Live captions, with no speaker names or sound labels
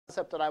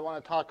concept that I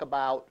want to talk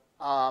about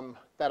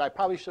that I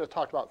probably should have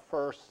talked about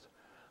first,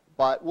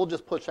 but we'll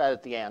just push that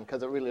at the end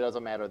because it really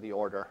doesn't matter the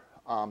order.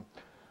 But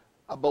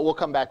we'll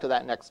come back to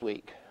that next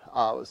week.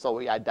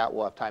 So I doubt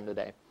we'll have time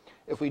today.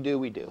 If we do,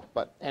 we do.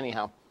 But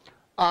anyhow,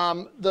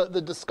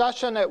 the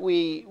discussion that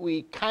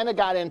we kind of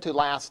got into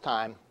last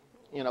time,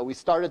 we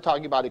started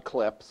talking about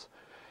Eclipse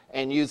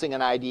and using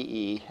an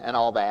IDE and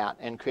all that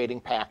and creating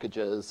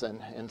packages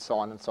and so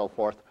on and so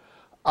forth.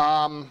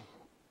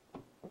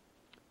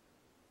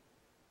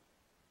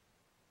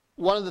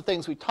 One of the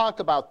things we talked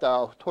about,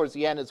 though, towards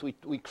the end is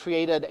we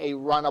created a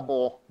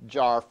runnable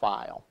jar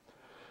file.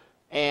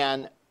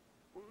 And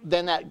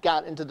then that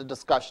got into the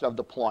discussion of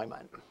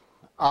deployment.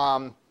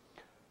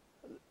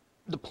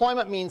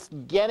 Deployment means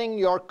getting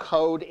your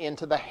code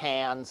into the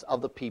hands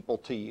of the people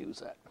to use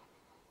it.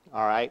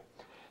 All right?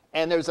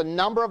 And there's a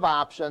number of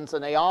options,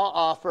 and they all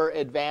offer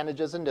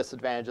advantages and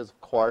disadvantages, of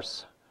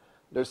course.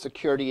 There's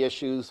security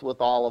issues with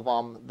all of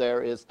them.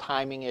 There is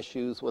timing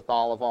issues with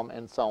all of them,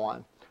 and so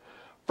on.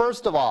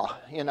 First of all,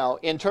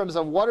 in terms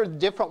of what are the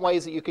different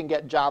ways that you can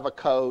get Java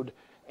code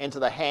into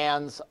the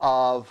hands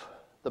of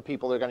the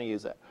people that are going to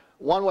use it.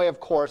 One way, of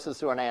course, is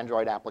through an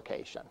Android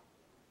application.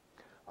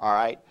 All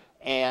right,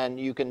 and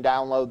you can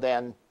download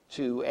then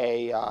to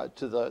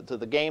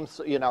the games,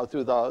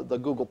 through the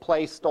Google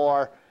Play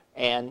Store,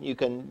 and you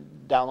can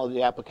download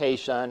the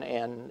application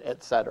and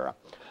etc.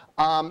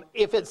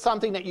 If it's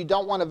something that you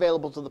don't want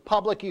available to the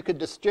public, you could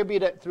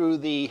distribute it through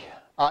the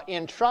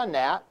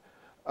intranet,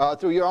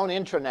 through your own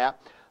intranet.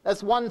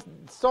 That's one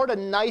sort of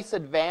nice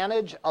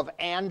advantage of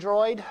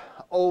Android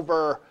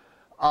over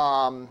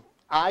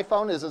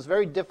iPhone is it's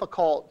very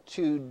difficult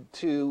to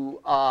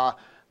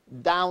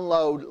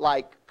download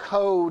like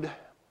code.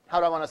 How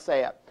do I want to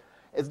say it?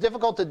 It's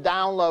difficult to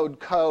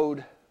download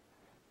code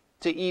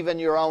to even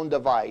your own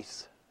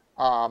device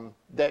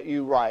that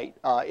you write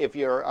if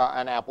you're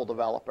an Apple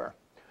developer.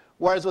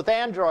 Whereas with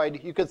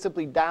Android, you could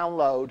simply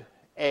download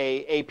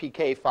a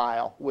APK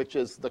file, which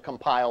is the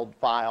compiled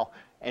file,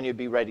 and you'd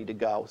be ready to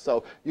go.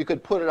 So you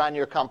could put it on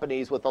your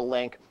companies with a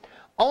link.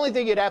 Only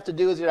thing you'd have to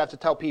do is you'd have to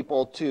tell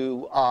people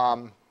to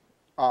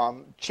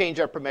change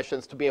their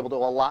permissions to be able to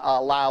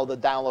allow the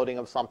downloading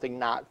of something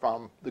not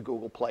from the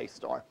Google Play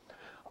Store.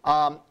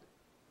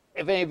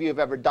 If any of you have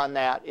ever done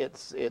that,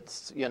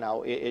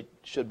 it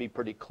should be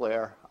pretty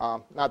clear.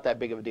 Not that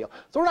big of a deal.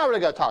 So we're not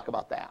really going to talk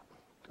about that.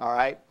 All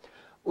right.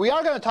 We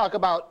are going to talk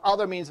about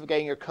other means of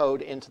getting your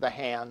code into the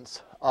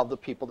hands of the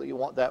people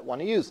that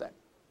want to use it.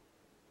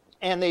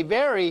 And they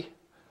vary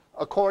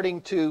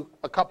according to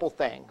a couple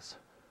things.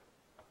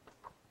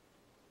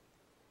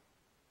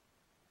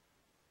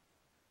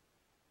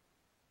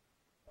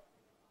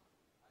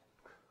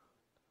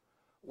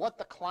 What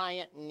the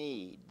client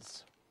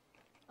needs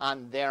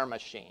on their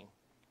machine.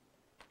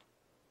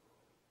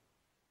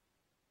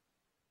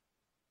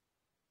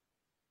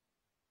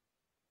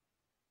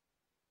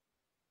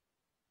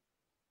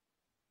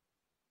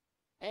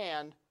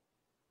 And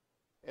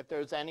if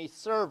there's any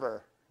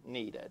server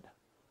needed.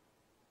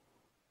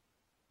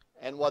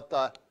 And what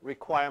the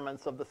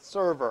requirements of the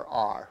server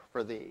are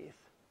for these.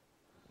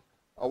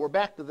 Oh, we're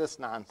back to this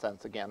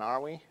nonsense again,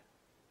 are we?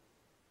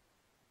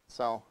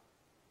 So,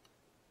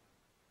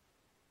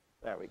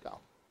 there we go.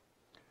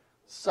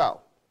 So,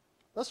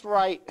 let's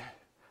write,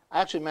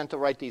 I actually meant to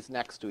write these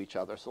next to each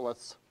other, so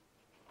let's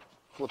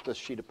flip this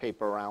sheet of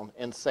paper around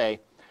and say,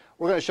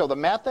 we're going to show the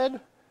method,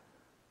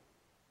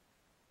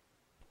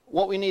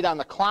 what we need on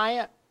the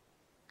client,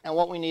 and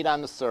what we need on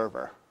the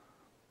server.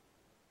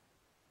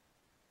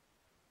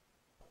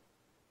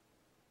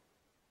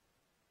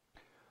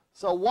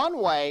 So one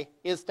way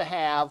is to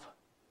have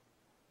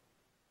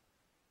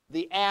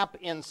the app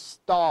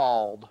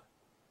installed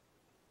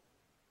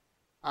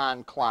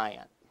on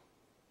client.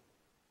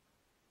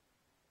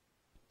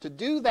 To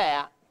do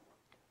that,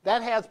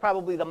 that has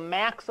probably the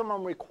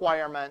maximum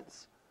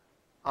requirements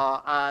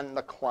on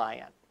the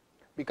client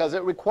because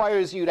it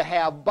requires you to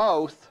have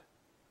both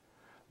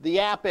the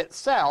app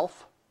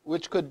itself,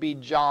 which could be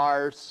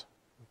jars,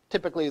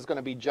 typically is going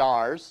to be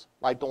jars,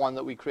 like the one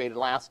that we created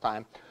last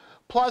time,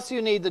 plus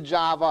you need the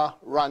Java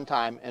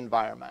runtime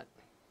environment.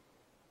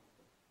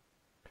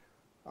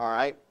 All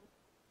right.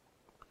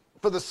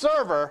 For the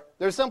server,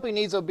 there simply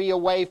needs to be a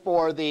way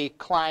for the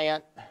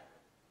client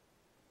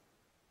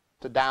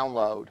to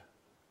download.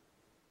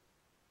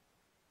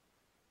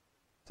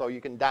 So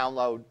you can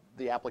download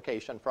the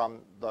application from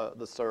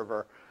the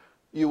server.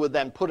 You would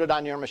then put it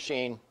on your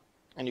machine,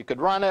 and you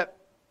could run it.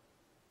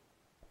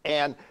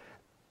 And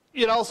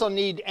you'd also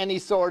need any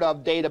sort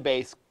of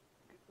database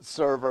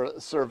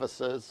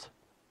services.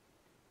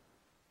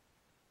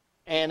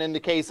 And in the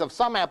case of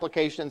some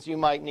applications, you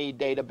might need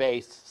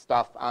database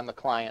stuff on the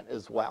client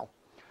as well.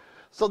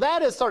 So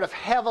that is sort of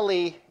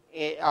heavily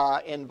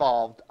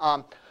involved.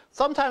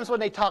 Sometimes when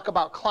they talk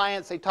about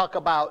clients, they talk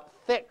about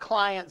thick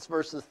clients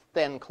versus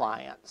thin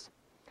clients.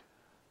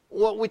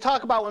 What we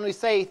talk about when we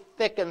say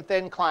thick and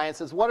thin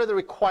clients is what are the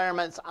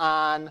requirements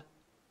on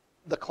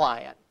the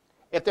client.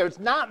 If there's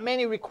not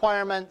many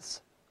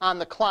requirements on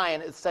the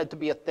client, it's said to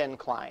be a thin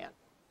client.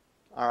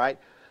 All right?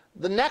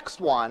 The next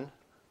one,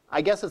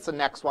 I guess it's the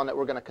next one that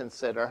we're going to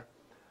consider,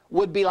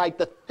 would be like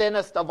the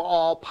thinnest of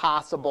all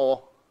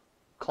possible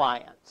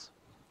clients.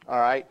 All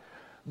right?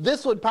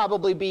 This would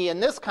probably be, in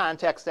this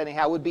context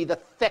anyhow, would be the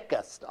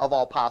thickest of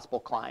all possible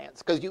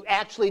clients, because you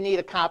actually need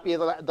a copy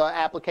of the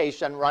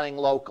application running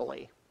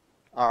locally,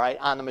 all right,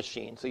 on the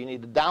machine. So you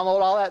need to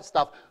download all that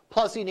stuff,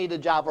 plus you need a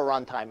Java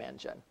runtime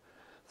engine.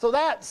 So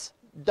that's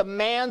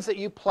demands that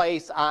you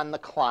place on the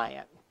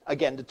client.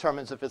 Again,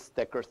 determines if it's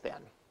thick or thin.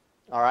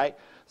 All right?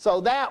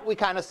 So that we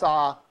kind of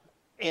saw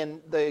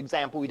in the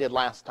example we did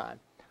last time.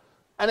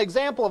 An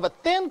example of a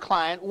thin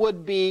client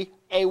would be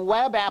a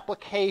web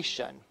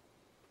application.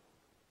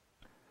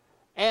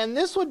 And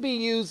this would be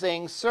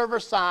using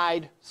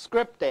server-side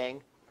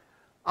scripting,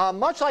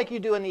 much like you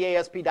do in the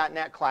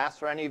ASP.NET class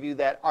for any of you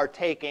that are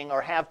taking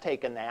or have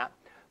taken that.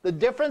 The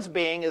difference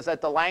being is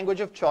that the language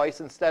of choice,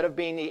 instead of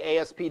being the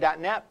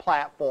ASP.NET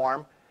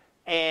platform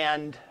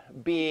and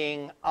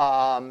being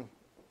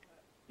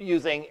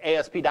using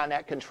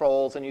ASP.NET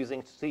controls and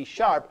using C#,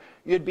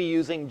 you'd be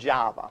using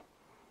Java.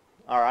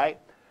 All right?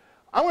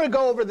 I'm going to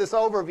go over this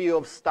overview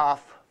of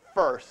stuff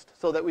first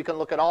so that we can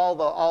look at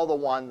all the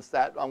ones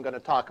that I'm going to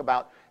talk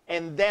about.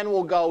 And then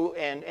we'll go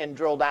and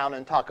drill down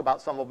and talk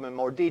about some of them in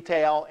more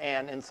detail,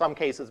 and in some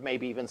cases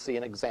maybe even see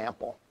an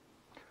example.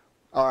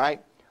 All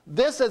right?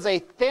 This is a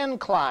thin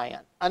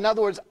client. In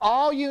other words,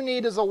 all you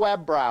need is a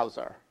web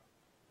browser.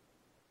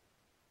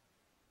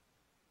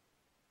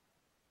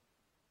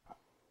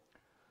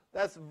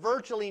 That's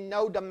virtually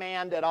no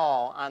demand at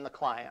all on the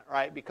client,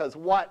 right? Because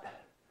what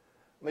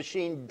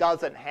machine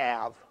doesn't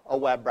have a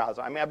web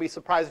browser? I mean, I'd be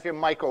surprised if your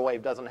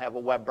microwave doesn't have a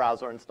web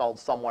browser installed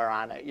somewhere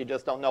on it. You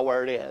just don't know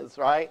where it is,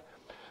 right?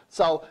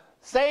 So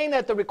saying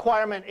that the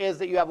requirement is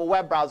that you have a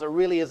web browser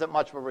really isn't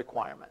much of a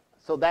requirement.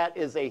 So that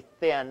is a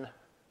thin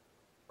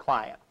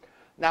client.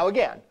 Now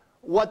again,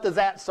 what does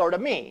that sort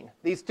of mean?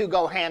 These two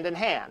go hand in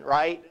hand,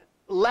 right?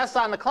 Less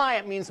on the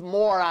client means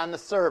more on the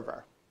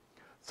server.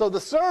 So the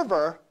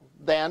server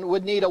then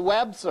would need a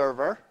web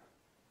server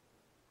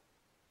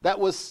that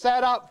was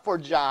set up for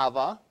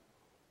Java,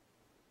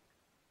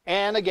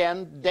 and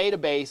again,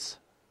 database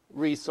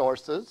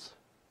resources,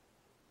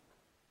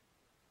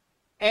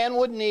 and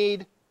would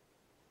need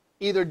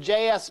either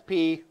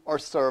JSP or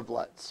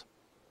servlets.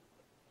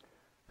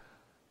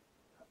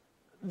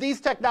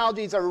 These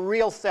technologies are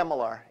real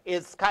similar.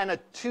 It's kind of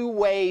two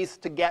ways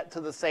to get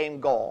to the same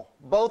goal.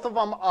 Both of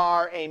them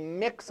are a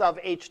mix of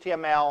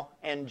HTML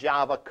and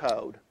Java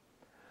code.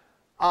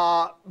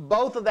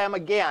 Both of them,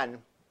 again,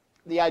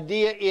 the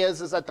idea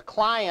is that the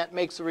client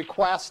makes a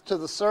request to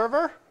the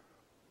server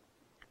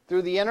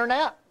through the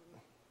internet.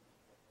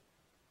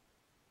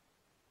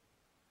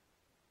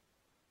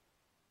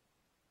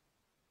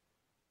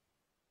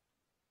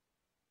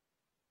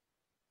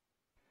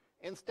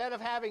 Instead of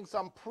having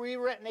some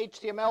pre-written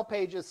HTML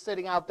pages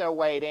sitting out there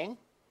waiting,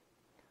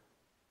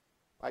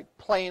 like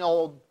plain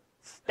old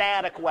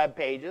static web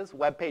pages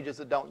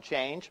that don't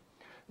change,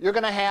 you're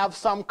going to have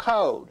some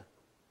code,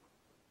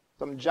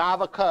 some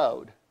Java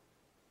code.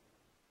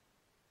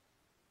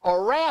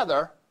 Or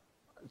rather,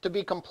 to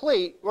be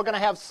complete, we're going to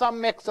have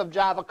some mix of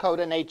Java code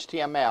and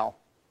HTML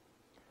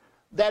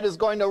that is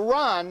going to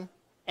run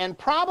and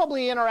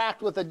probably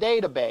interact with a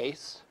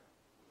database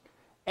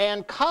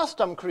and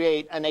custom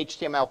create an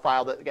HTML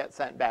file that gets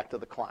sent back to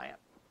the client.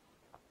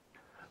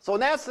 So in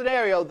that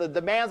scenario, the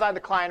demands on the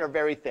client are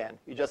very thin.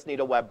 You just need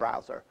a web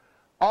browser.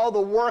 All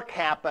the work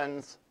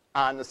happens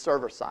on the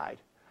server side.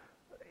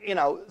 You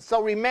know,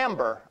 so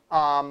remember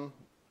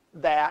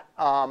that,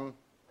 how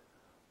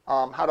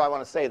do I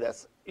want to say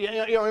this?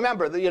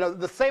 Remember,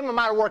 the same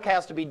amount of work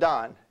has to be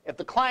done. If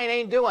the client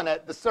ain't doing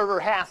it, the server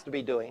has to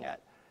be doing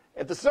it.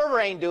 If the server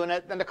ain't doing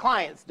it, then the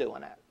client's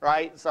doing it,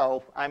 right?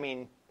 So, I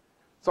mean,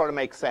 sort of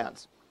makes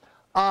sense.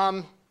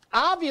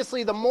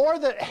 Obviously, the more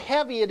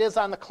heavy it is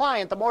on the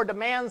client, the more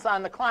demands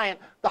on the client,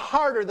 the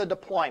harder the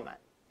deployment.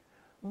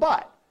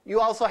 But you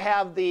also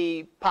have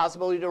the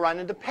possibility to run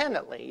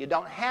independently. You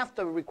don't have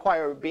to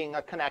require being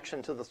a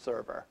connection to the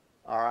server,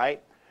 all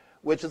right,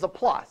 which is a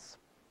plus,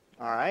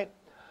 all right.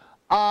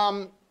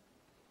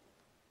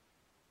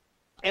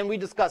 And we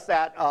discussed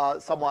that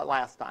somewhat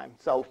last time.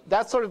 So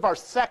that's sort of our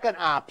second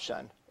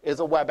option,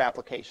 is a web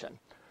application.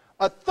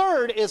 A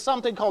third is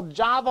something called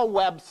Java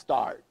Web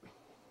Start.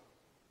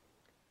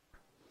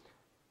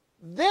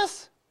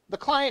 The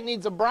client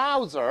needs a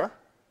browser,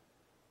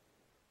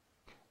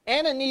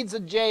 and it needs a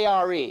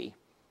JRE.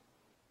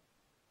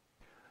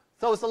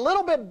 So it's a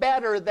little bit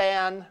better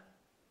than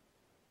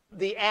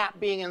the app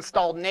being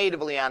installed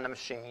natively on the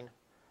machine,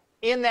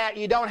 in that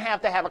you don't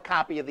have to have a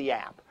copy of the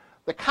app.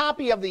 The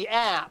copy of the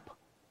app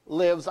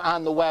lives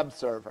on the web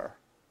server.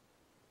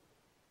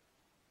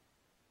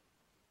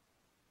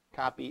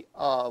 Copy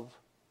of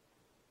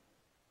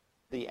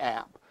the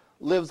app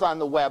lives on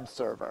the web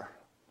server.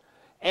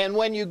 And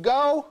when you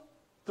go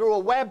through a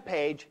web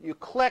page, you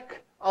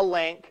click a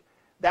link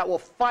that will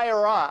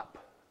fire up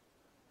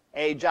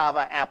a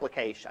Java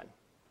application.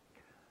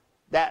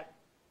 That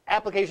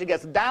application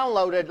gets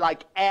downloaded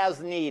like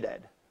as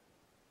needed.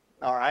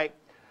 All right?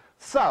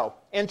 So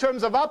in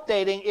terms of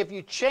updating, if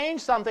you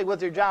change something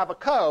with your Java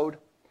code,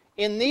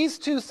 in these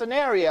two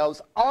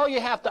scenarios, all you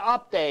have to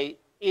update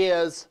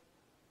is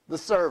the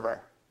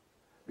server.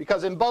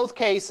 Because in both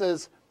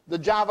cases, the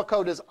Java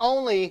code is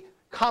only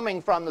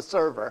coming from the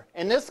server.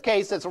 In this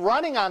case, it's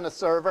running on the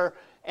server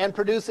and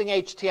producing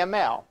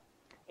HTML.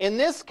 In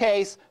this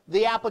case,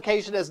 the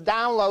application is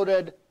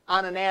downloaded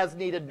on an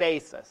as-needed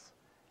basis.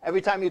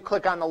 Every time you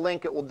click on the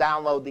link, it will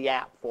download the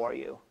app for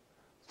you.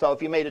 So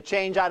if you made a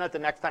change on it, the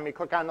next time you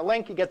click on the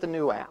link, you get the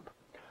new app.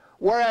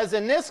 Whereas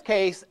in this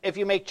case, if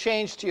you make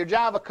change to your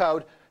Java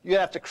code, you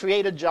have to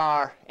create a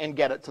jar and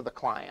get it to the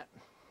client.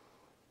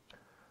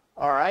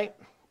 All right.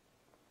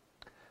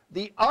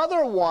 The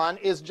other one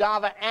is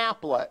Java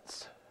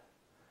applets.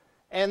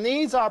 And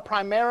these are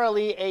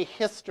primarily a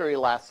history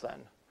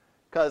lesson,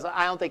 because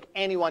I don't think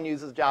anyone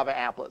uses Java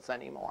applets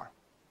anymore.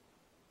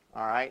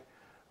 All right.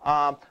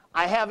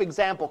 I have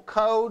example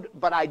code,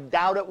 but I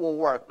doubt it will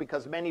work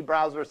because many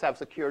browsers have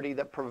security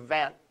that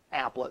prevent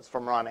applets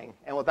from running,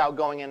 and without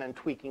going in and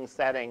tweaking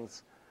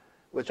settings,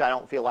 which I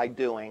don't feel like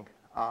doing.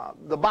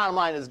 The bottom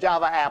line is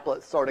Java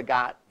applets sort of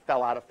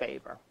fell out of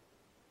favor.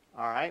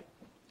 All right.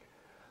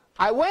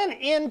 I went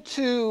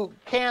into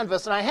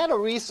Canvas and I had a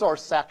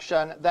resource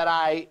section that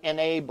I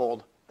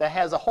enabled that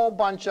has a whole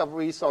bunch of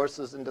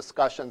resources and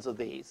discussions of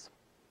these.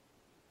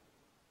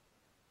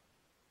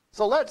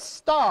 So let's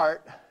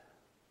start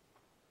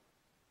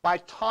by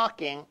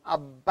talking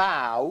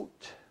about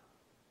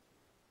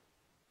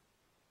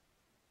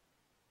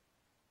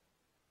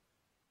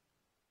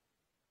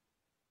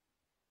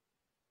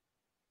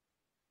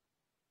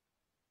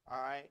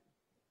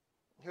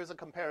here's a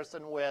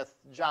comparison with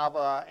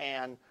Java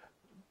and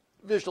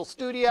Visual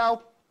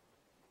Studio.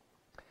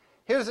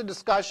 Here's a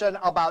discussion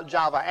about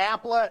Java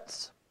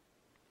applets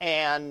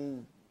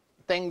and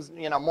things,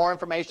 more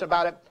information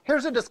about it.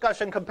 Here's a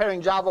discussion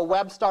comparing Java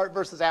Web Start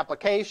versus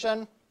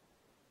application.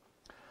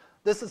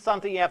 This is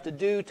something you have to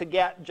do to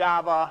get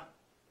Java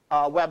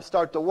Web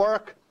Start to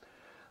work.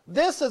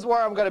 This is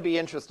where I'm going to be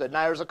interested.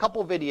 Now, there's a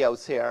couple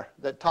videos here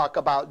that talk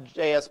about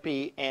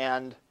JSP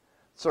and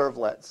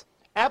servlets.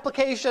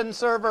 Application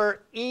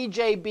server,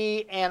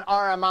 EJB, and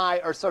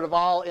RMI are sort of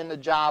all in the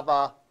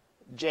Java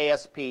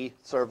JSP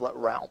servlet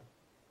realm.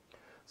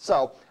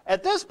 So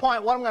at this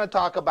point, what I'm going to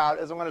talk about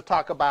is I'm going to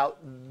talk about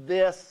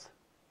this.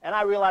 And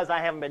I realize I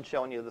haven't been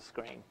showing you the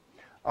screen.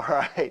 All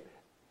right.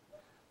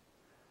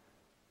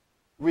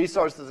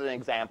 Resources and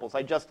examples.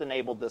 I just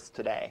enabled this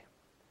today.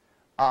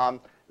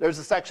 There's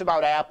a section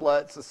about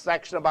applets, a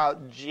section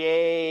about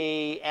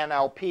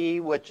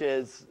JNLP, which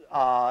is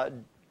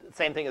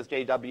same thing as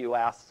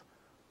JWS.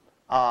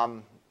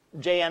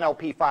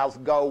 JNLP files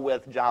go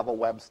with Java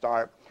Web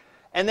Start.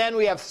 And then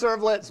we have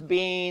servlets,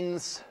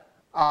 beans,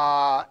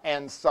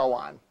 and so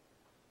on.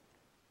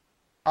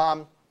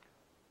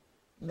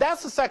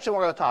 That's the section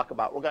we're going to talk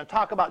about. We're going to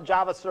talk about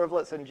Java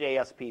servlets and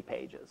JSP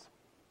pages.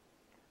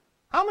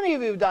 How many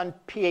of you have done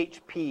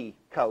PHP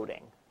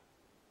coding?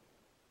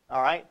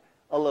 All right,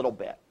 a little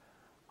bit.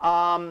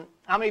 How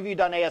many of you have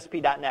done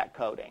ASP.NET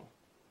coding?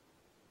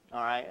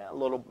 All right,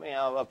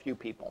 a few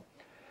people.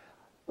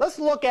 Let's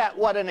look at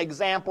what an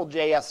example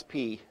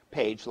JSP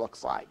page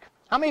looks like.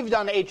 How many of you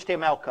have done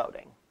HTML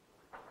coding?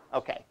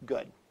 Okay,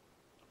 good.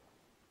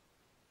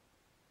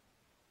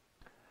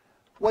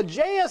 What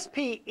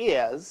JSP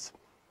is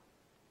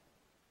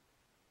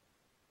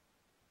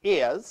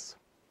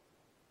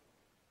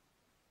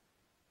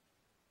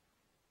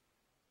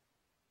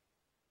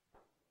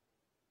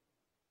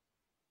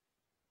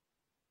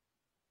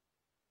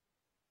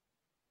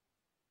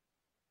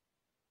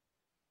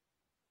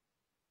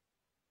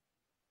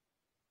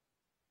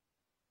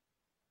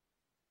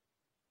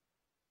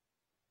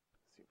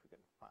see if we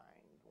can find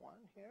one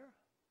here.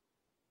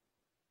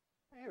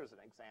 Here's an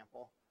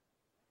example.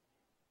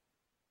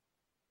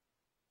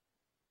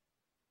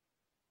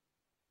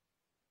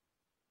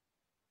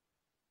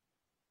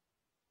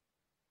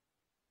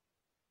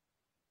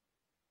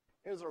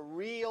 Here's a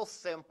real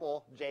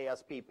simple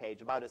JSP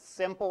page, about as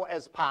simple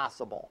as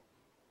possible.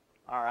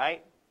 All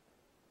right?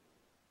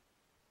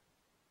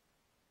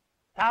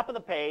 Top of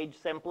the page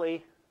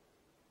simply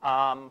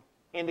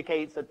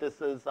indicates that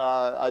this is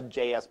a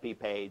JSP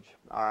page.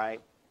 All right?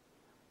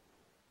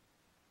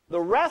 The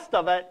rest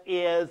of it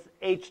is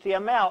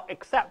HTML,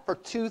 except for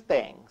two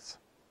things.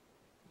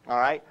 All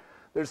right?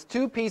 There's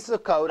two pieces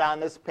of code on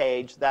this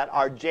page that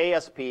are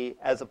JSP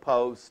as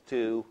opposed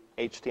to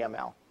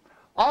HTML.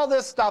 All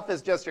this stuff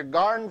is just your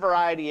garden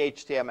variety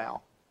HTML,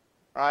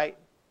 right?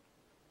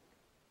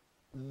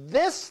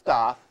 This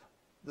stuff,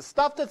 the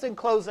stuff that's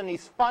enclosed in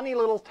these funny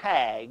little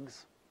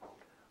tags,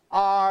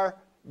 are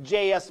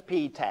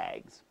JSP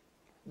tags.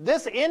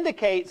 This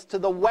indicates to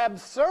the web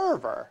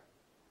server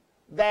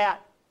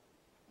that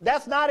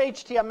that's not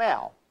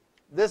HTML.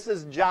 This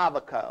is Java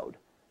code.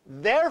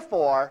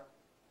 Therefore,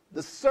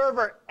 the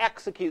server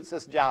executes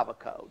this Java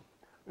code.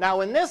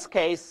 Now, in this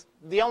case,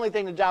 the only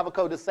thing the Java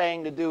code is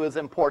saying to do is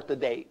import the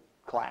date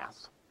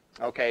class.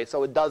 Okay,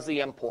 so it does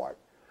the import.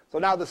 So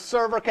now the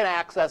server can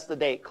access the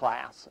date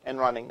class in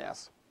running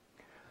this.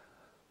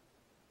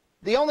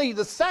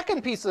 The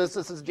second piece of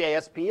this is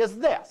JSP, is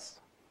this.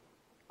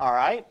 All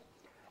right?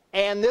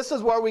 And this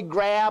is where we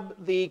grab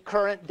the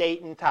current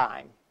date and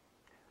time.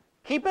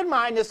 Keep in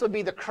mind this would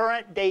be the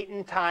current date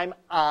and time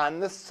on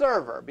the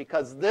server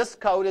because this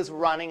code is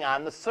running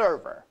on the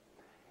server.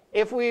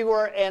 If we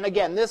were, and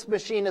again, this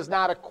machine is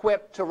not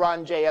equipped to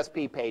run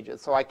JSP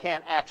pages, so I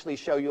can't actually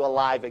show you a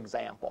live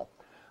example.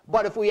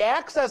 But if we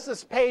access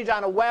this page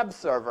on a web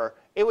server,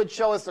 it would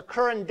show us the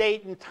current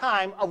date and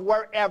time of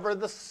wherever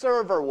the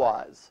server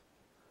was.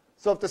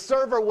 So if the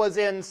server was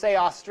in, say,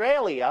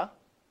 Australia,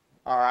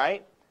 all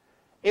right,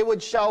 it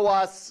would show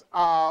us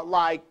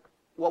like,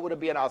 what would it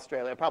be in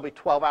Australia? Probably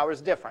 12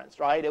 hours difference,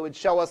 right? It would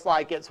show us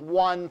like it's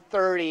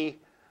 1:30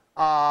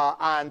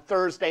 on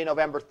Thursday,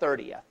 November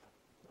 30th.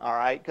 All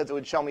right, because it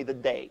would show me the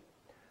date.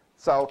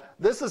 So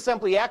this is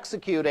simply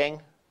executing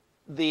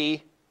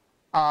the,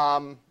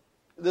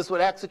 this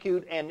would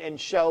execute and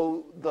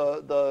show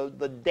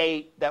the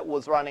date that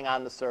was running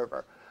on the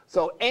server.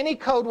 So any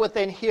code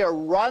within here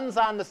runs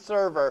on the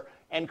server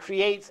and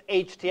creates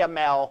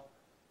HTML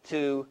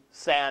to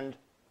send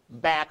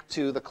back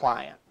to the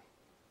client.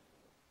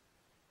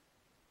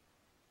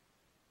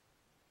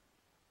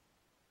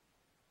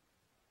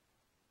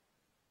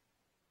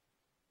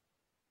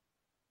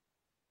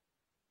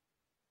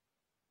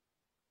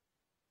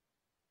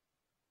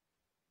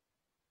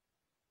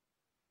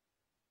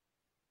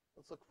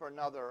 Let's look for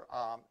another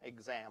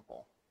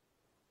example.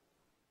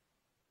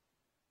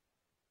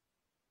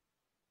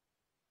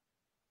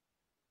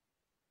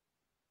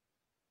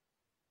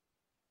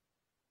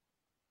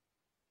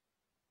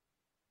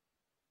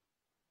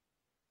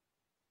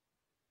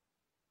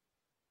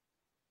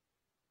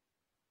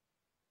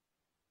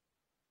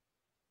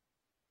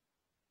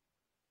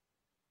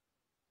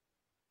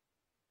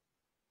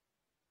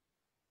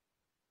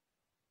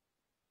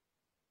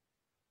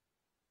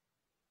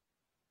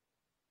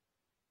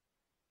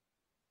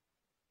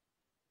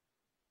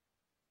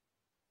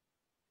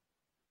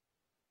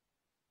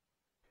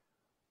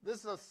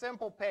 This is a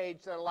simple page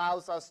that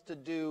allows us to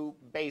do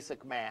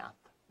basic math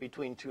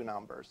between two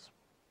numbers.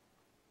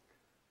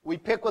 We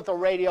pick with the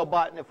radio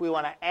button if we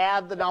want to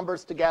add the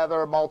numbers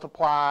together,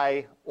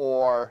 multiply,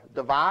 or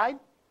divide.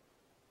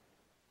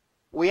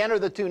 We enter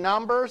the two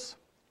numbers,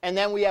 and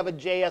then we have a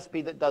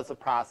JSP that does the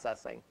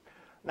processing.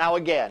 Now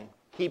again,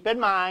 keep in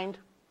mind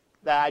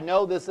that I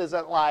know this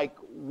isn't like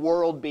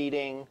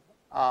world-beating,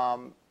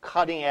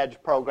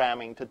 cutting-edge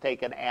programming to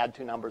take and add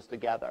two numbers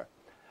together.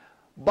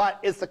 But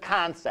it's the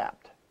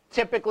concept.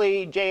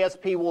 Typically,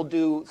 JSP will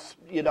do,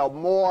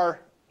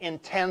 more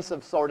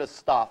intensive sort of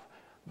stuff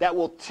that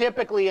will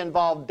typically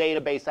involve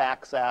database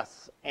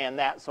access and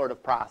that sort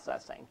of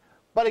processing.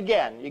 But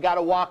again, you got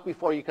to walk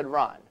before you can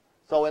run.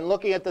 So in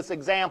looking at this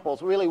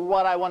examples, really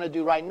what I want to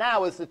do right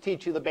now is to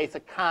teach you the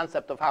basic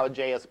concept of how a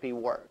JSP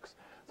works.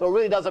 So it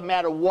really doesn't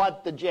matter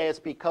what the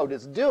JSP code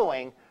is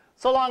doing,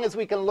 so long as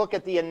we can look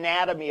at the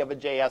anatomy of a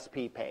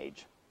JSP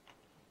page.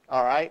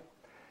 All right?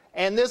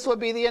 And this would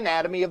be the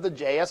anatomy of the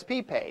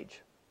JSP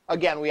page.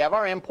 Again, we have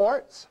our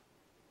imports.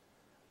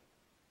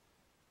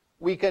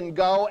 We can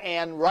go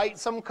and write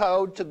some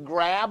code to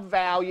grab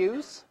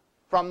values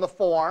from the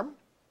form.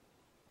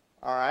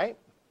 All right?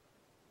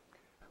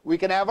 We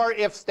can have our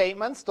if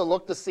statements to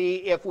look to see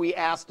if we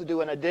ask to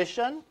do an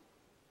addition,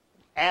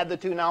 add the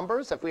two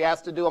numbers. If we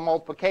ask to do a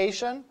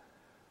multiplication,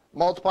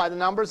 multiply the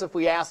numbers. If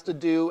we ask to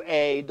do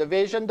a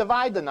division,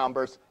 divide the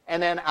numbers,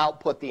 and then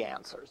output the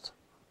answers.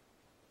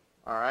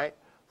 All right?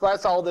 So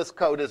that's all this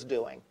code is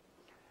doing.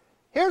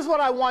 Here's what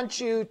I want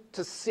you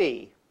to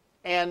see,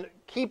 and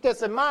keep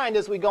this in mind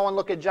as we go and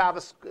look at Java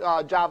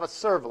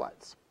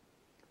servlets.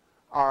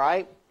 All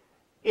right?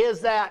 Is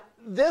that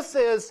this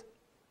is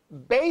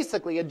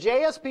basically, a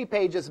JSP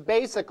page is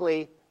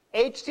basically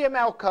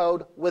HTML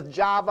code with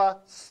Java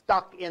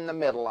stuck in the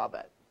middle of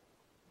it.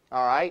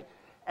 All right?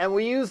 And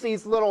we use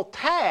these little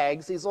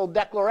tags, these little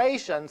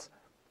declarations,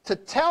 to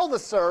tell the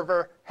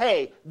server,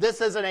 hey, this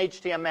isn't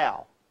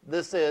HTML.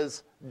 This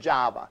is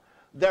Java.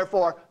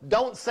 Therefore,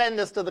 don't send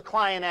this to the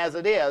client as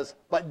it is,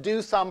 but do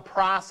some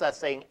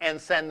processing and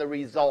send the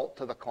result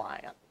to the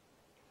client.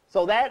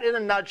 So that, in a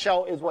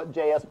nutshell, is what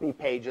JSP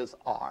pages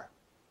are.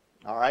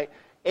 All right?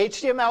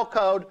 HTML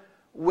code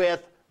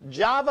with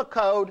Java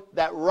code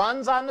that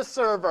runs on the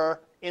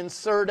server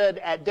inserted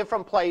at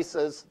different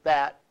places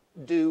that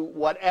do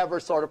whatever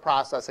sort of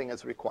processing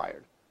is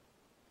required.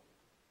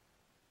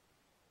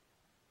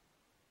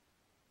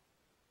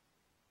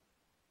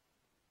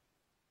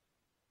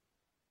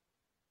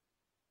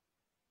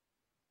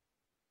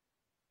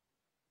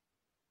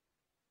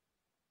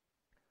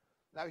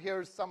 Now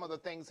here's some of the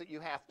things that you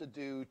have to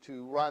do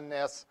to run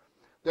this.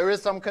 There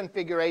is some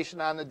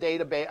configuration on the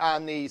database,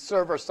 on the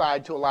server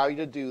side, to allow you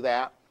to do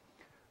that.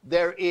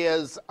 There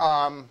is,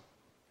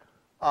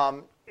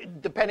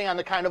 depending on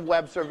the kind of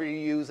web server you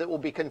use, it will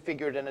be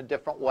configured in a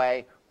different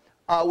way.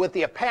 With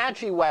the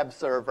Apache web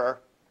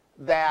server,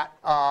 that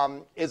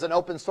is an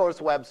open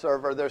source web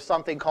server, there's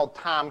something called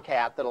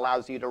Tomcat that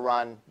allows you to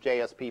run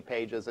JSP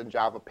pages and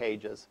Java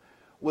pages.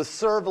 With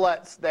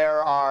servlets,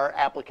 there are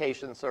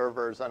application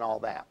servers and all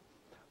that.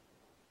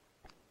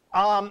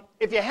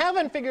 If you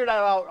haven't figured that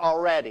out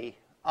already,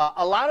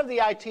 a lot of the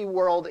IT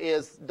world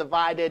is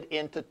divided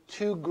into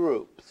two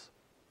groups.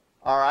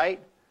 All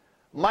right?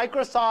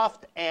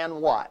 Microsoft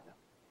and what?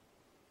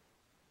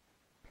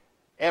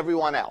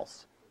 Everyone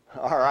else.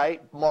 All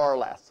right? More or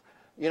less.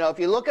 You know, if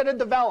you look at a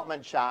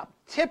development shop,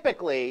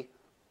 typically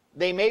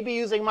they may be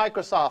using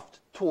Microsoft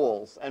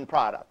tools and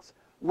products,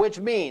 which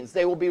means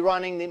they will be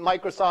running the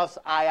Microsoft's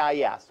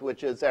IIS,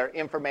 which is their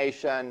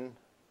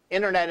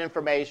Internet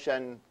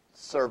Information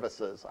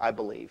Services, I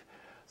believe.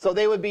 So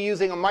they would be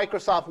using a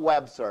Microsoft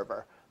web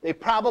server. They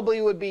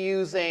probably would be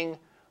using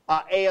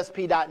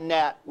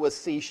ASP.NET with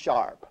C#.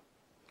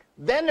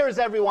 Then there's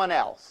everyone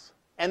else,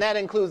 and that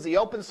includes the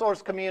open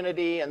source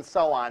community and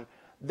so on.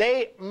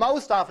 They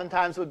most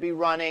oftentimes would be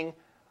running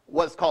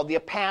what's called the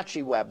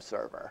Apache web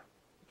server.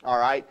 All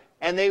right?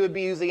 And they would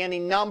be using any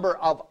number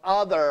of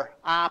other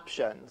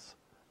options,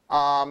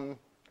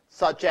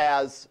 such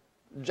as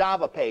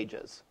Java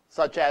pages,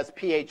 such as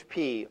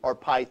PHP or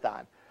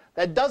Python.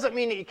 That doesn't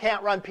mean that you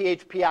can't run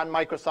PHP on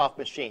Microsoft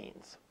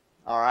machines.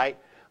 All right?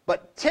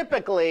 But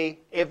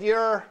typically, if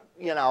you're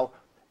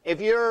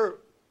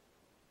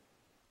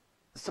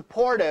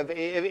supportive,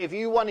 if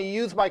you want to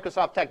use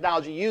Microsoft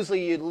technology,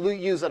 usually you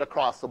use it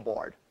across the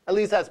board. At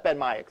least that's been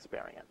my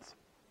experience.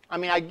 I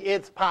mean,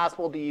 it's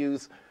possible to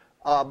use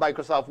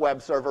Microsoft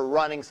Web Server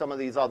running some of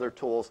these other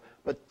tools,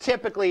 but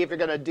typically if you're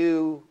going to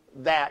do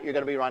that, you're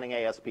going to be running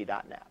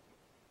ASP.NET.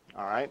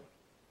 All right?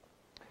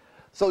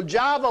 So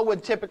Java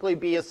would typically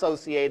be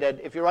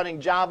associated, if you're running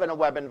Java in a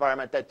web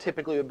environment, that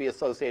typically would be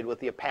associated with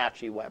the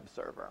Apache web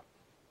server.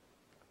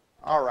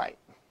 All right.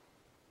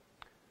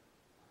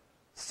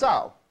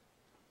 So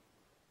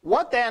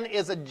what then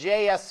is a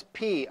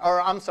JSP?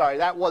 Or I'm sorry,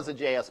 that was a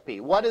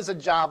JSP. What is a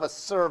Java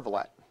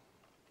servlet?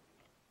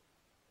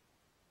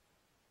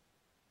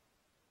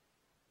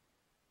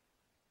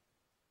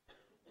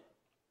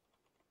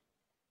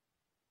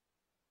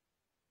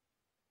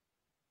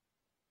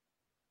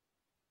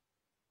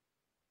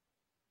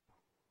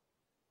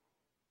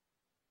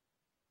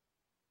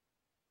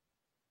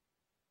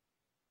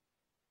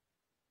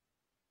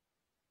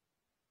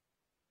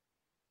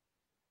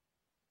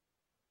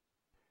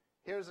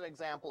 Here's an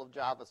example of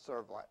Java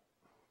servlet.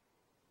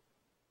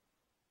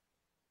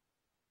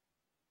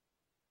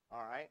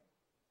 All right.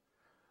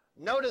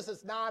 Notice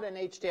it's not an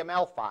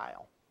HTML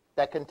file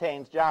that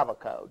contains Java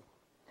code.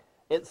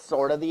 It's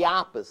sort of the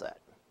opposite.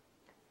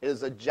 It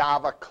is a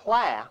Java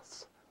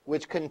class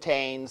which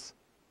contains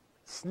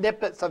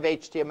snippets of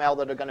HTML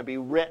that are going to be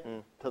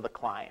written to the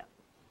client.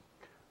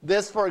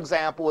 This, for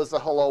example, is the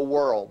Hello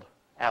World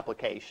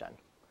application.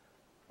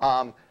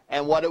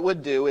 And what it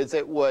would do is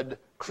it would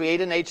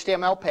create an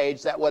HTML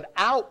page that would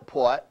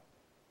output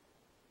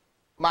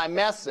my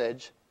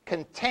message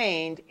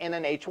contained in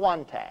an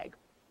H1 tag.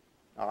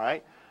 All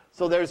right?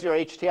 So there's your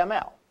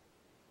HTML.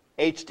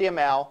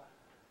 HTML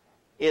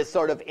is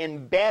sort of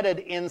embedded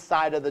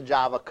inside of the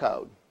Java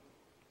code.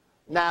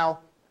 Now,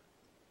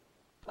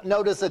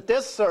 notice that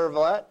this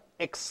servlet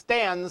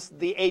extends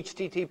the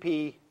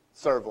HTTP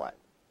servlet.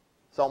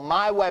 So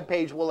my web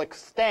page will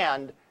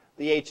extend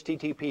the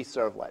HTTP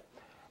servlet.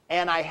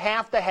 And I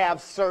have to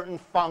have certain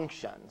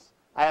functions.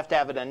 I have to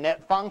have an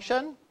init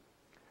function.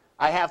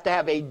 I have to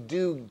have a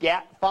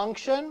doGet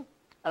function.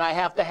 And I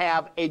have to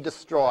have a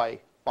destroy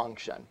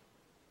function.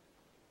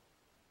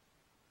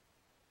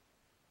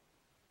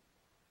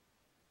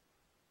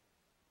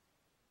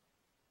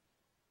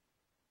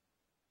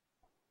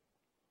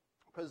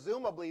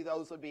 Presumably,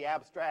 those would be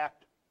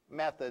abstract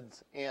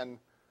methods in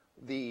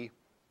the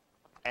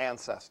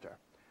ancestor.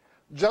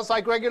 Just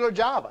like regular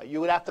Java,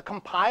 you would have to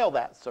compile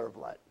that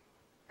servlet.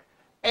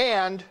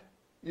 And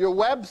your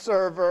web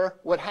server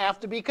would have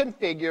to be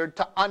configured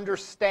to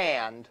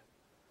understand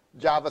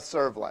Java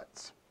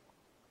servlets.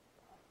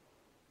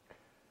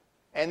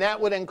 And that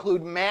would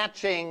include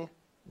matching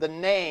the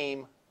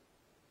name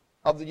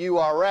of the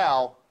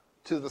URL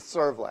to the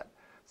servlet.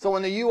 So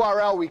when the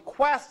URL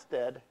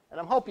requested, and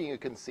I'm hoping you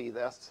can see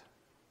this,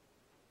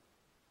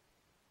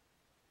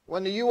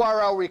 when the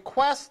URL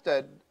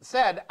requested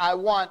said, I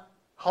want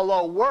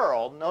hello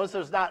world, notice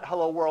there's not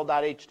hello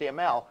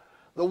world.html,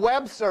 the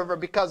web server,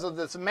 because of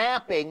this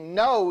mapping,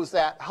 knows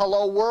that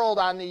hello world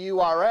on the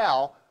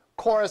URL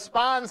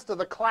corresponds to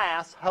the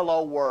class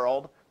hello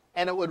world,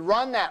 and it would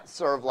run that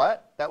servlet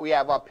that we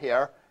have up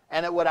here,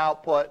 and it would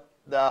output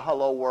the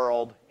hello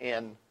world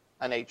in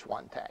an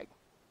H1 tag.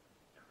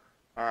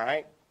 All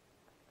right?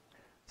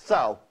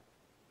 So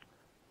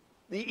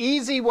the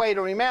easy way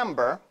to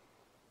remember,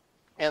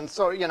 and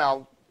so, you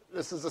know,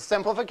 this is a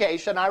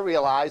simplification, I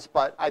realize,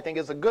 but I think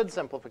it's a good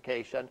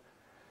simplification,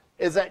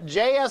 is that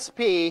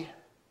JSP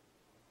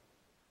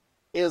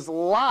is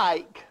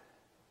like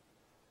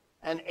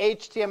an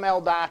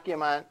HTML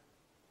document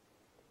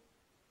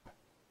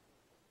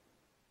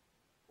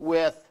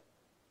with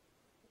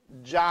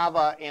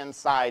Java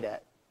inside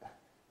it.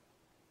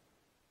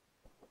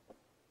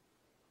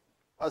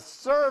 A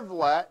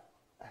servlet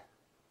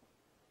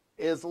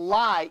is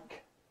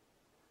like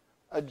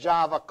a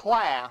Java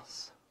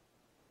class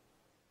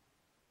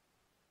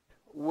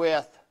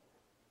with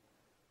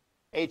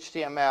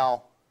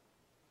HTML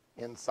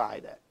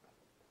inside it.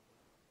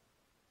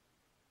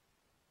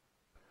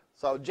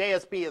 So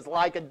JSP is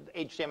like an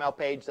HTML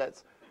page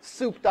that's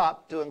souped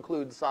up to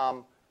include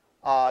some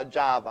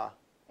Java.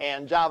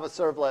 And Java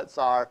servlets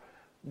are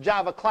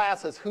Java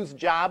classes whose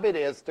job it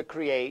is to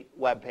create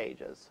web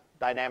pages,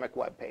 dynamic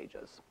web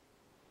pages.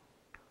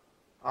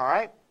 All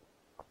right?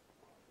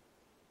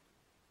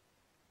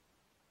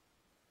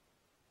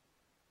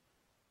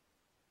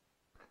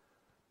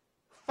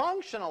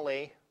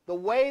 Functionally, the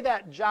way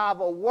that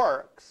Java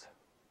works,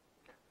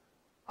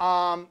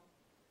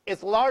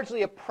 it's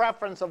largely a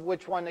preference of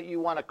which one that you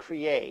want to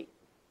create,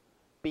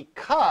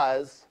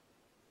 because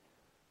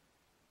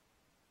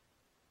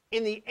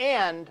in the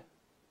end,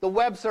 the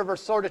web server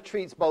sort of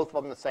treats both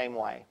of them the same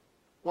way.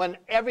 When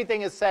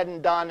everything is said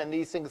and done and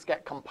these things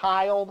get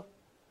compiled,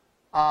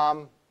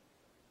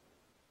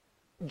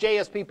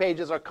 JSP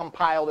pages are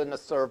compiled into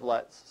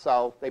servlets,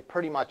 so they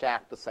pretty much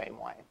act the same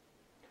way.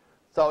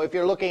 So if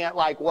you're looking at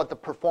like what the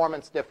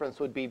performance difference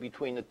would be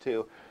between the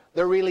two,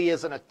 there really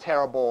isn't a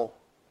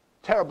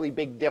terribly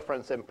big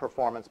difference in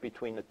performance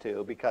between the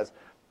two, because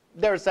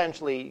they're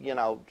essentially, you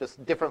know,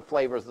 just different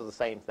flavors of the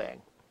same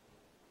thing.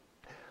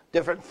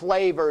 Different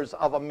flavors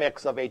of a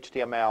mix of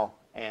HTML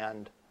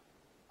and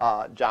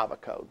Java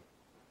code.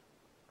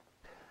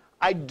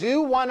 I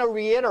do want to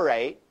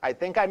reiterate, I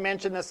think I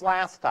mentioned this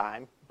last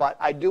time, but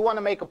I do want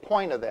to make a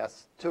point of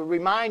this to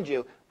remind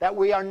you that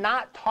we are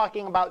not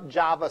talking about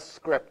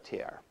JavaScript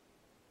here.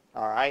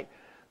 All right?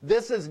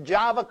 This is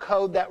Java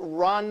code that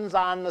runs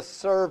on the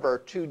server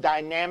to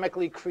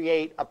dynamically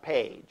create a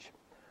page.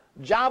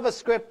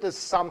 JavaScript is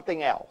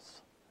something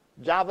else.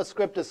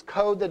 JavaScript is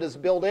code that is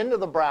built into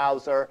the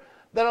browser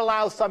that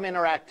allows some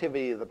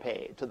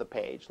interactivity to the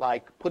page,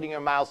 like putting your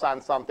mouse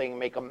on something,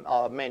 make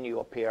a menu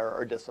appear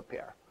or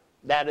disappear.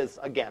 That is,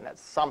 again,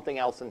 that's something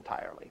else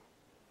entirely.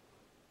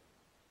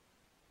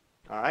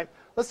 All right,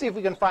 let's see if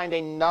we can find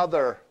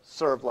another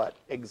servlet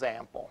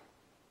example.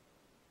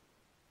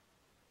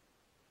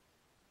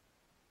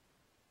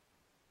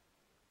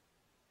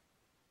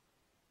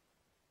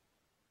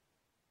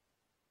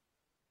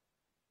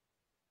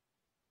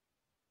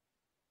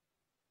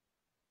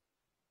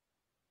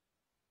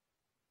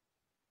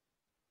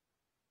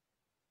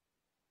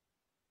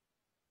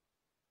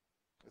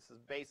 This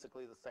is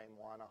basically the same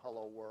one, a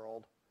hello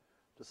world,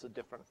 just a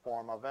different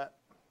form of it.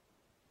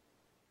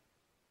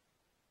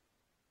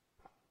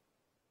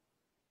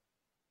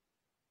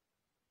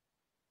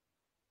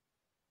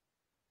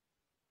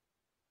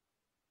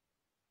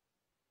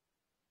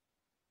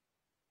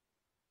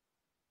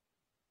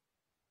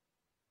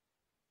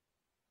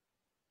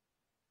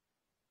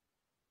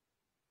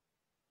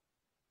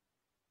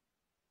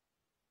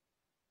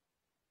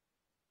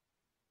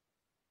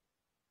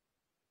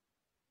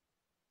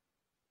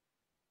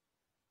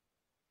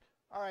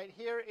 All right,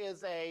 here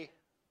is a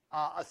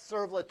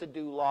servlet to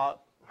do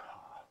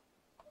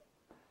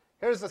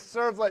Here's a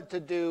servlet to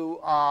do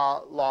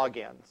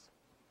logins.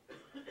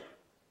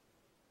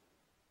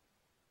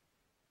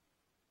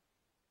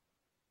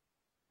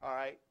 All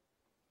right,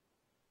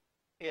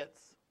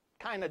 it's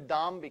kind of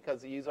dumb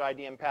because the user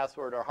ID and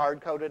password are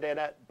hard-coded in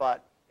it,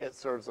 but it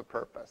serves a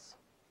purpose.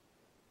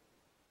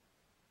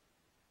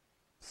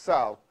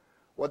 So,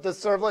 what this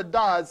servlet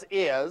does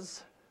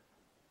is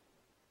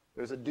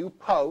there's a do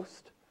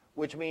post,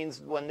 which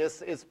means when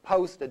this is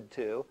posted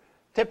to.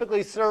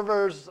 Typically,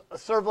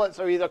 servlets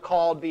are either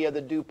called via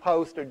the do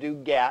post or do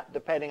get,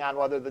 depending on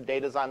whether the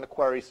data is on the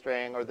query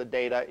string or the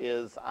data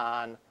is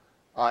on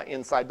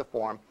inside the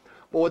form.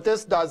 But what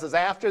this does is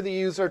after the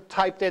user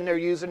typed in their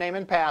username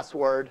and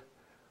password,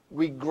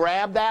 we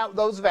grab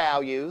those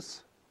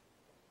values,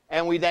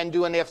 and we then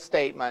do an if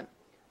statement.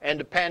 And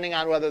depending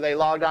on whether they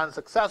logged on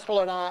successful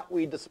or not,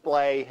 we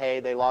display, hey,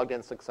 they logged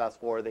in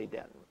successful or they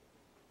didn't.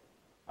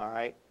 All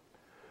right?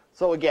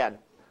 So again,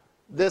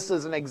 this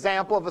is an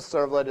example of a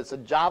servlet. It's a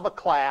Java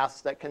class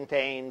that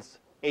contains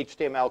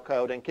HTML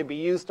code and can be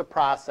used to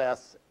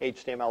process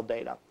HTML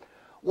data.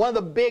 One of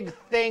the big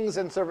things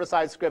in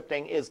server-side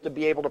scripting is to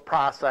be able to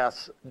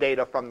process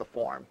data from the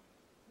form.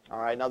 All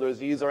right? In other words,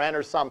 the user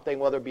enters something,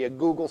 whether it be a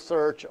Google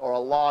search or a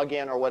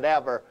login or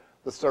whatever,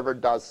 the server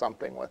does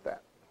something with it.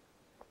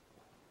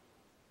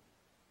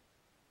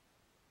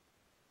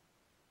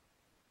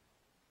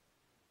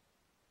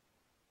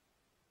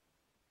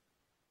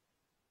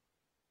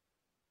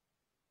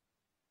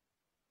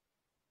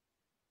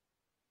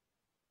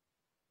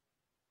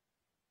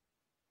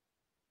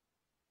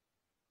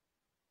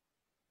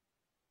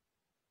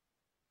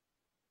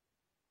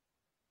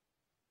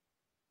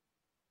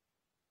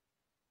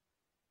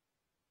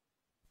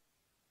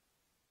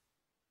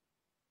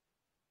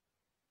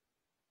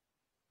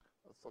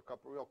 Let's look up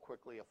real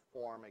quickly a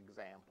form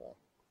example.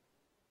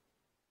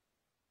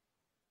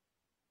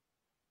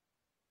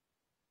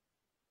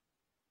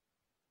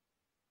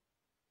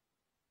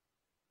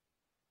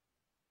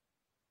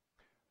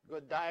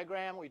 Good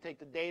diagram. We take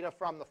the data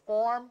from the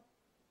form,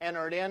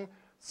 enter it in,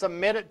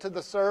 submit it to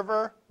the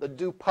server, the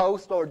do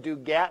post or do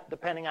get,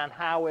 depending on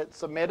how it's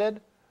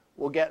submitted.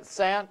 will get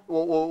sent,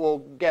 will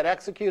get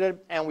executed,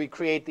 and we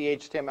create the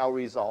HTML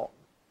result.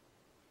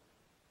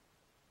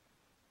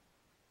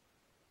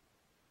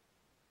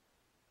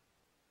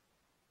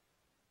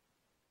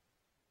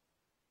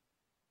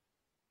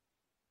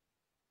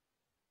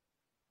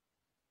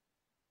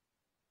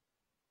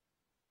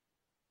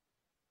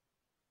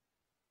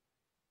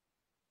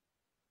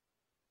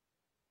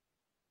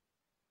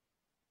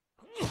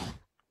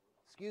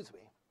 Excuse me.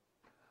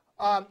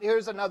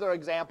 Here's another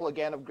example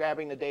again of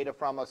grabbing the data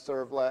from a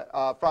servlet,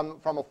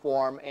 from a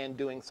form and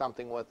doing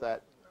something with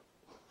it.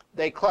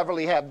 They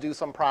cleverly do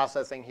some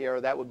processing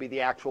here. That would be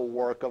the actual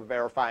work of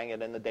verifying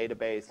it in the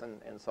database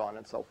and so on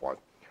and so forth.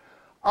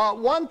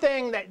 One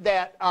thing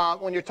that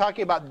when you're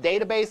talking about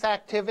database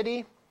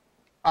activity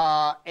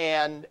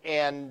and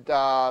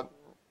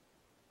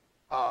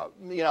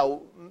you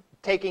know,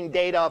 taking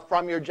data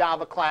from your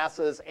Java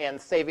classes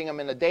and saving them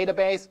in a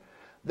database,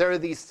 there are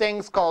these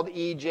things called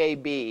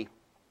EJB,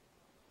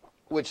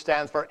 which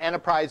stands for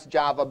Enterprise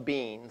Java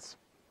Beans.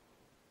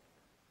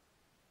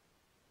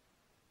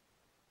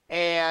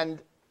 And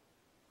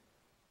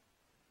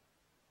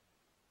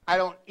I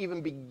don't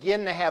even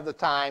begin to have the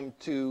time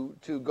to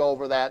go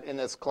over that in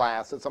this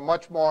class. It's a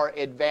much more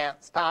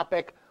advanced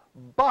topic,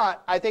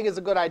 but I think it's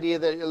a good idea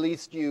that at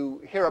least you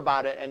hear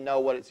about it and know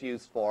what it's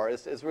used for.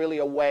 It's really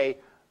a way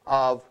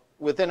of,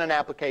 within an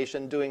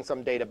application, doing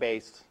some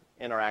database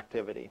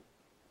interactivity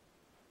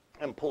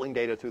and pulling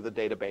data through the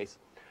database.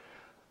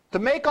 To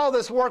make all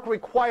this work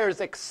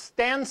requires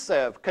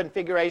extensive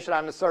configuration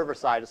on the server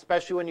side,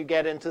 especially when you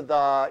get into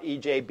the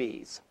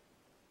EJBs.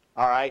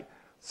 All right?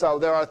 So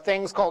there are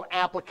things called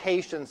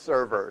application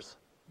servers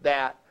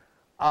that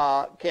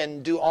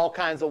can do all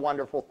kinds of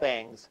wonderful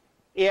things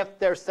if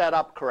they're set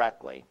up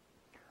correctly.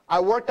 I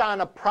worked on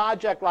a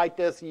project like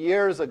this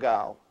years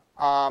ago,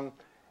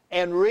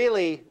 and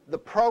really the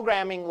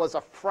programming was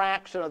a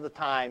fraction of the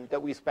time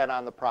that we spent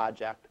on the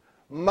project.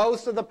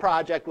 Most of the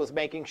project was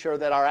making sure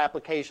that our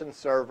application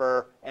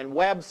server and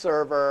web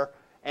server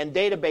and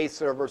database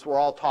servers were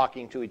all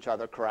talking to each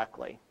other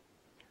correctly.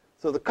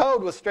 So the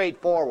code was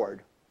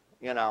straightforward,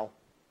 you know.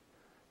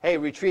 Hey,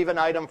 retrieve an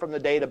item from the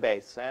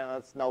database.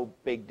 That's no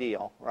big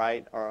deal,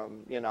 right? Or,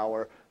 you know,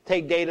 or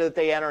take data that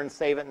they enter and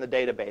save it in the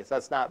database.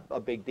 That's not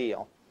a big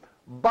deal.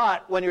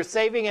 But when you're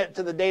saving it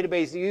to the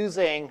database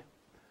using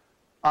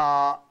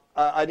an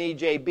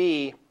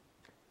EJB,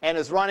 and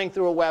is running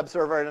through a web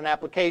server and an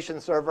application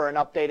server and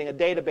updating a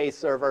database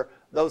server,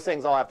 those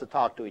things all have to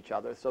talk to each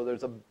other. So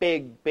there's a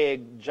big,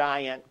 big,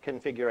 giant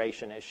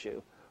configuration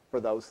issue for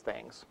those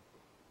things.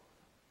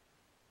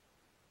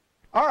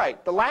 All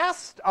right, the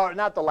last, or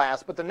not the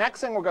last, but the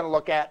next thing we're going to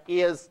look at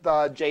is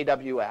the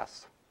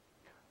JWS,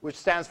 which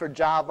stands for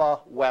Java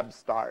Web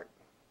Start.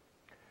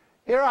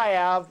 Here I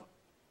have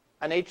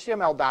an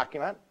HTML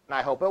document, and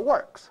I hope it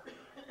works.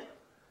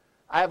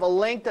 I have a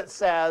link that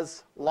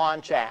says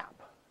Launch App.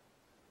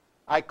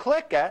 I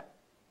click it,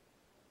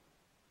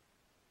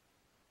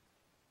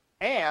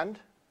 and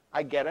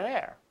I get an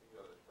error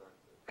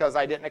because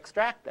I didn't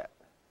extract it.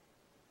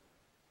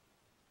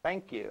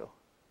 Thank you.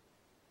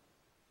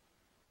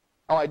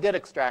 Oh, I did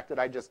extract it.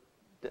 I just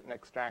didn't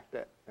extract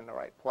it in the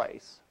right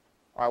place,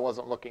 or I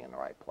wasn't looking in the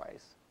right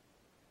place.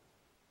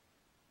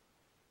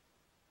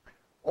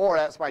 Or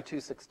that's my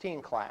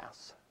 216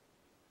 class.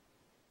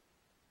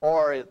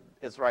 Or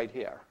it's right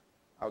here.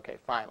 Okay,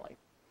 finally.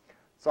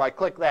 So I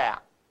click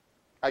that.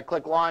 I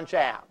click Launch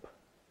App.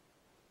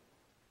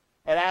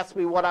 It asks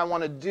me what I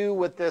want to do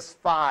with this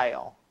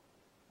file.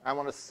 I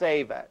want to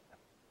save it.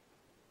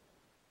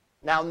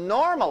 Now,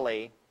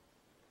 normally,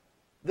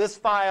 this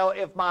file,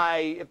 if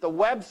the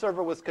web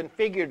server was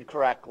configured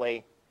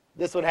correctly,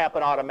 this would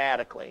happen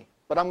automatically.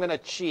 But I'm going to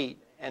cheat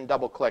and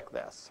double-click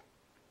this.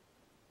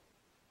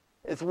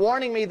 It's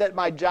warning me that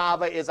my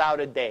Java is out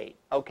of date.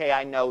 Okay,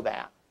 I know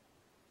that.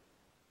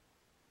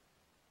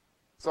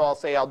 So I'll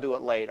say I'll do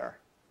it later.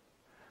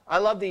 I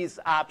love these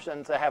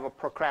options that have a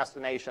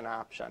procrastination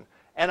option.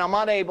 And I'm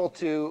unable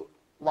to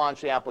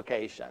launch the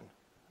application.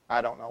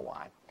 I don't know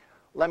why.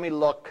 Let me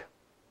look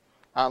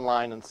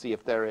online and see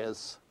if there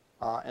is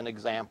an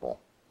example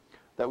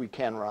that we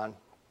can run.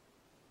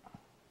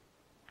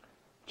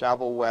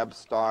 Java Web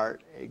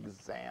Start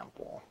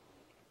example.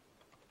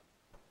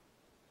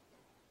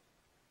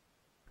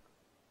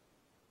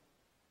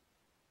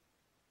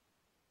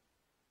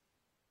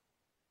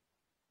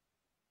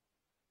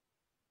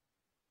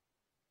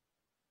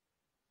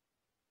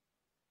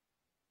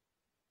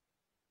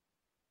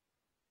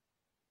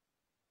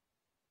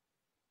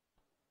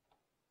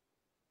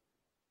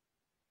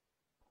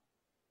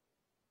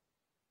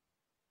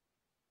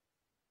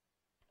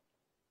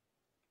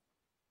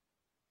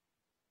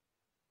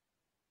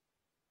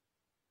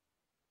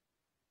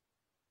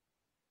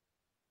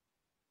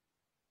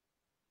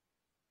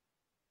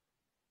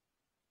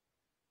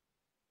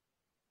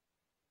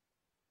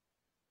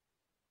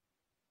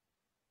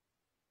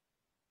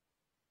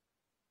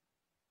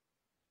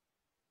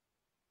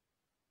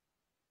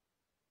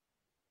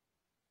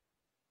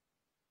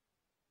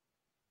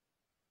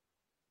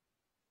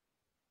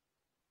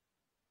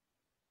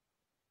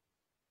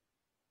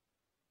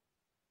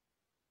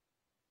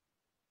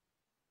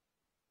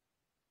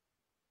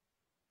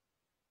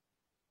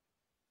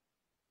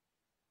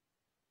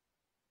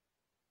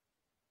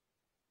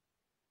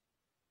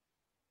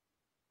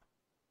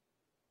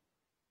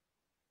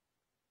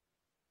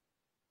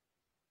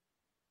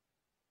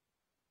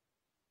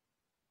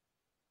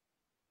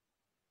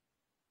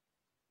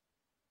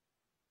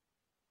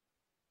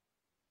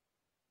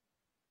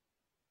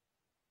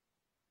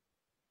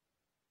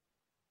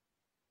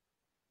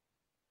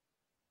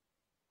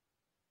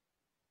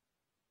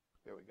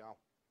 we go.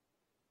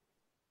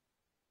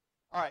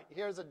 All right,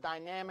 here's a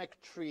dynamic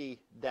tree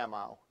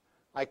demo.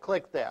 I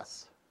click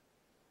this.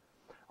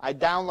 I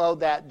download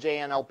that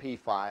JNLP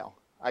file.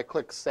 I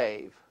click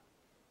Save.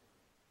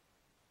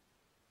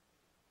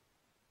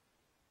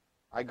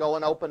 I go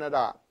and open it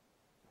up.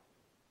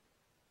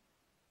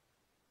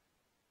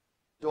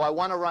 Do I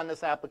want to run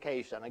this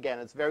application? Again,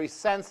 it's very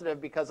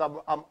sensitive because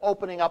I'm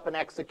opening up an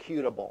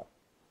executable.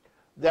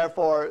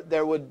 Therefore,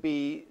 there would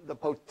be the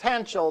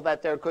potential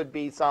that there could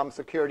be some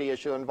security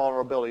issue and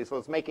vulnerability. So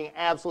it's making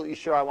absolutely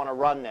sure I want to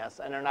run this,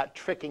 and they're not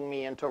tricking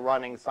me into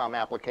running some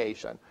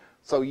application.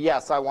 So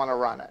yes, I want to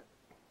run it.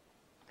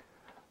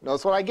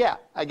 Notice what I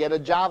get. I get a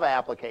Java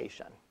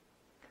application.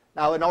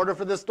 Now, in order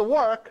for this to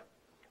work,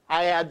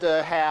 I had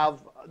to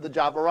have the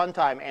Java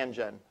runtime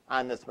engine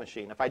on this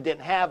machine. If I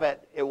didn't have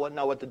it, it wouldn't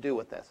know what to do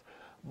with this.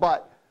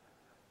 But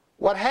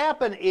what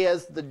happened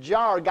is the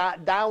jar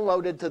got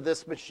downloaded to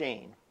this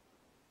machine.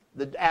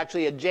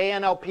 Actually, a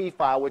JNLP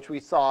file, which we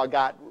saw,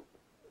 got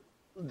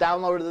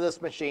downloaded to this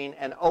machine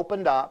and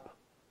opened up,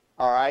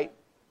 all right?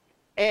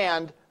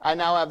 And I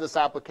now have this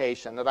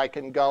application that I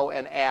can go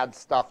and add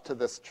stuff to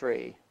this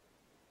tree.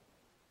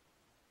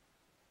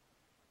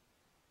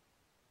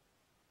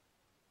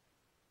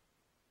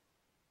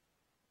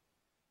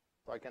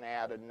 So I can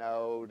add a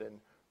node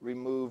and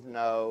remove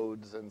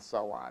nodes and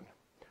so on.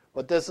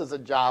 But this is a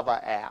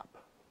Java app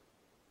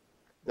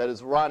that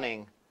is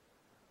running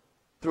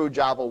through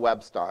Java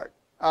Web Start.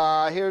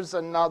 Here's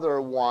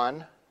another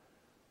one.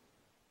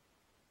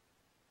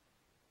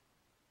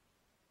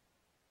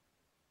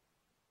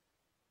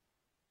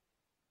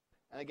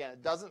 And again,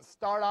 it doesn't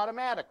start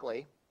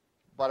automatically,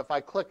 but if I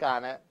click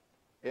on it,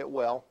 it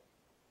will.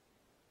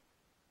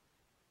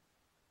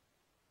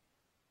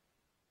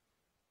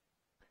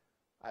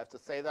 I have to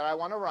say that I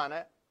want to run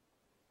it.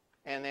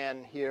 And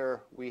then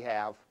here we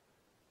have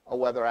a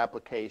weather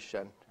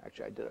application.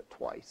 Actually, I did it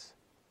twice.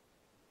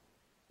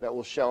 That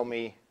will show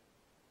me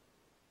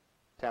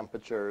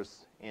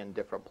temperatures in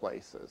different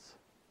places.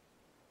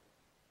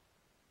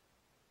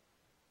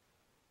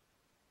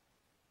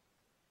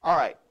 All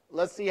right,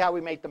 let's see how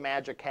we make the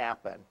magic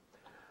happen.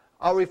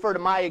 I'll refer to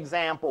my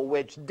example,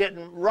 which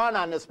didn't run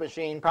on this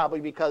machine, probably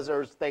because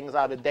there's things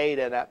out of date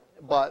in it,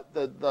 but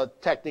the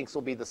techniques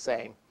will be the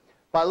same.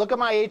 If I look at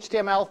my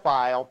HTML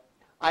file,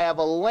 I have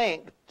a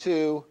link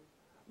to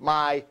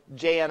my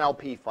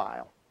JNLP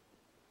file.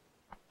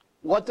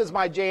 What does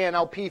my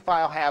JNLP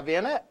file have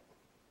in it?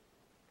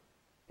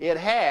 It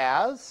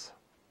has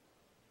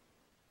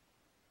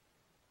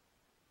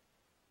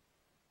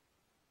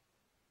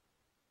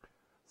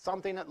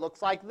something that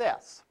looks like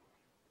this.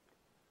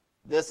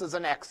 This is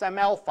an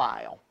XML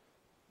file.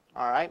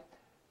 All right?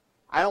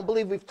 I don't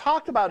believe we've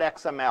talked about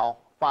XML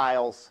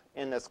files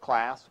in this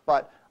class,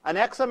 but an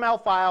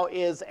XML file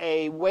is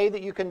a way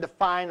that you can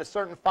define a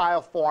certain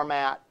file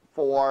format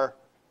for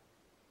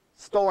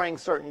storing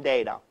certain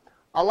data.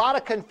 A lot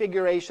of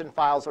configuration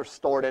files are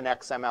stored in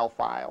XML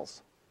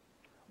files,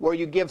 where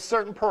you give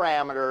certain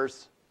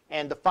parameters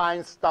and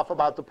define stuff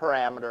about the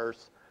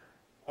parameters,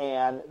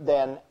 and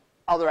then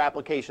other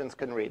applications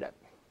can read it.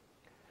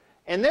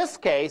 In this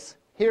case,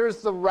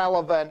 here's the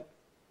relevant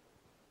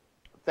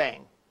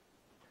thing.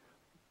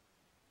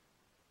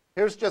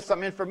 Here's just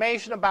some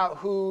information about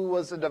who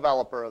was the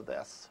developer of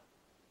this.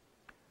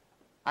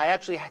 I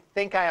actually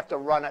think I have to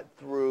run it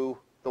through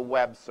the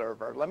web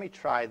server. Let me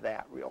try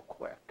that real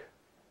quick.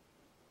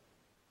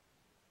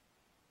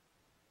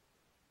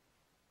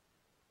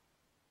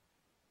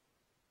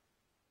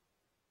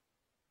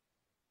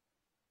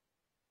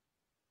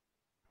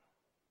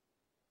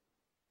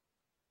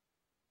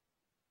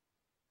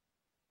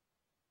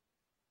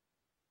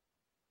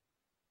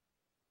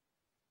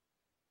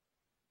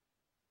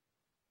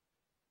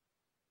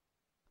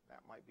 That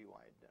might be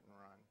why it didn't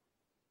run.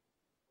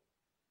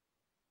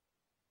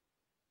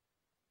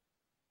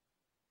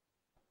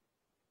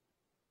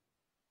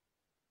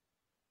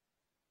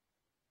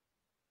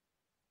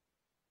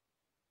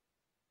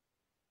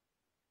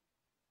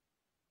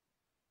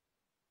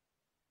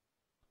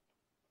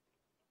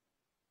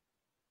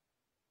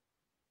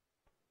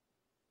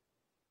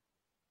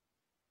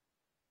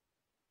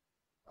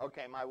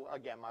 Okay,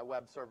 again, my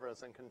web server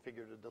isn't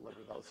configured to deliver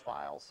those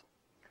files.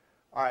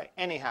 All right,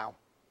 anyhow.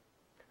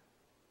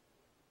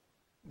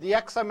 The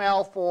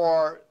XML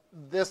for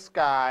this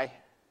guy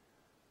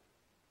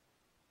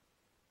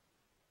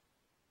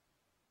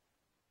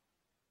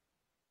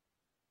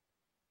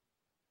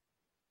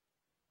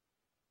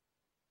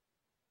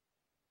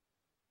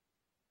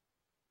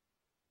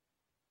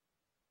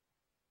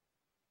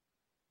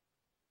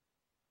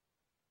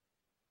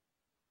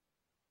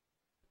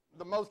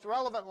the most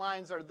relevant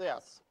lines are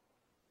this.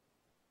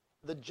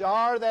 The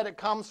jar that it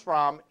comes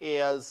from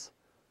is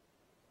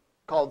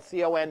called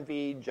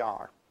conv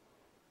jar.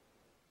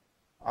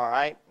 All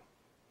right?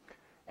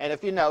 And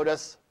if you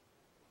notice,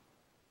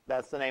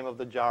 that's the name of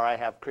the jar I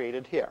have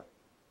created here.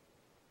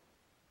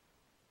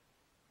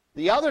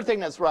 The other thing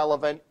that's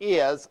relevant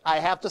is I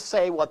have to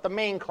say what the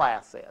main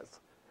class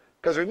is.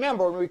 Because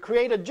remember, when we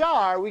create a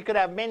jar, we could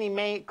have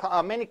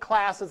many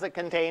classes that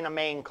contain a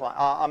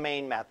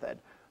main method.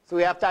 So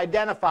we have to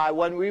identify,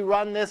 when we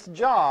run this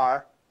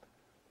jar,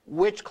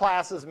 which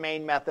class's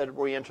main method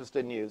we're interested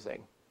in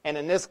using. And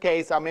in this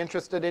case, I'm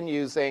interested in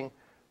using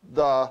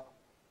the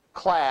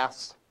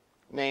class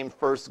named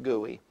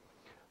firstGUI.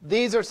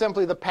 These are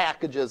simply the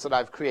packages that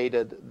I've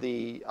created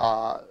the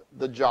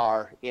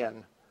jar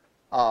in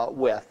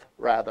with,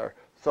 rather.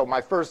 So my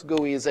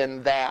firstGUI is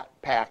in that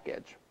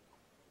package.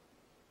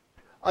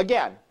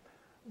 Again,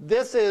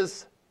 this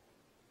is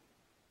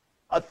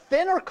a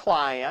thinner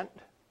client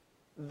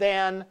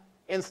than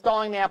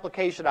installing the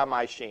application on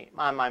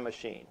my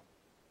machine.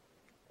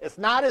 It's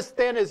not as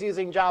thin as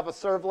using Java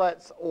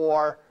servlets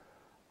or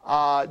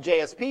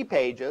JSP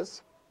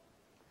pages,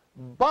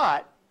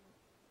 but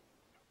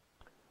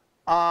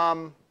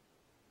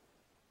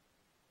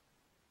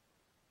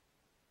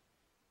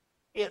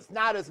it's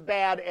not as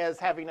bad as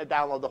having to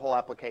download the whole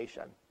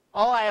application.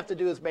 All I have to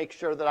do is make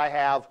sure that I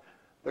have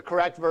the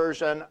correct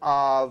version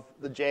of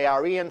the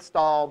JRE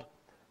installed.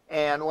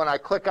 And when I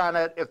click on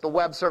it, if the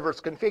web server is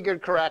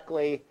configured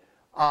correctly,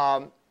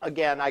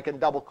 again, I can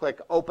double-click,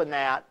 open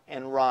that,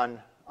 and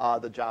run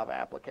the Java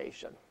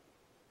application.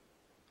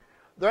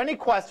 Are there any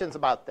questions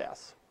about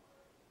this?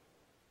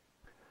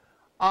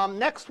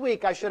 Next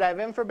week, I should have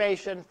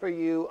information for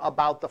you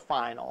about the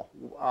final,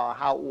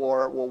 how it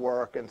will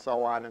work, and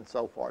so on and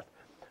so forth.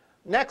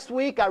 Next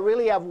week, I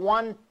really have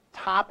one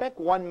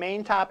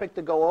main topic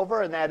to go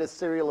over, and that is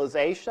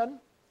serialization.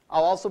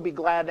 I'll also be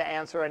glad to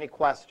answer any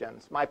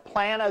questions. My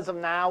plan as of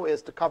now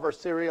is to cover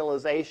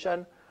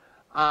serialization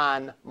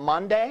on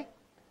Monday,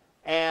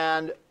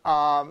 and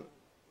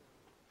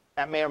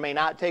that may or may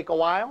not take a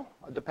while,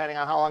 depending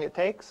on how long it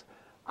takes.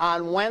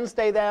 On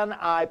Wednesday, then,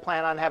 I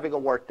plan on having a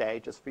work day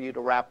just for you to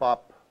wrap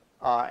up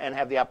and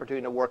have the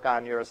opportunity to work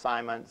on your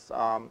assignments,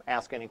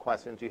 ask any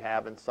questions you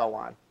have, and so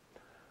on.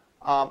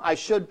 I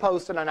should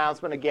post an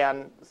announcement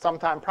again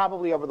sometime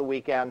probably over the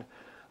weekend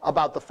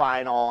about the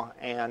final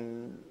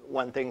and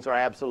when things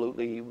are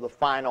the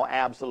final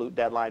absolute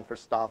deadline for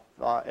stuff,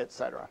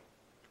 etc.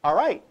 All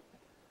right.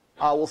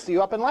 We'll see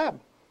you up in lab.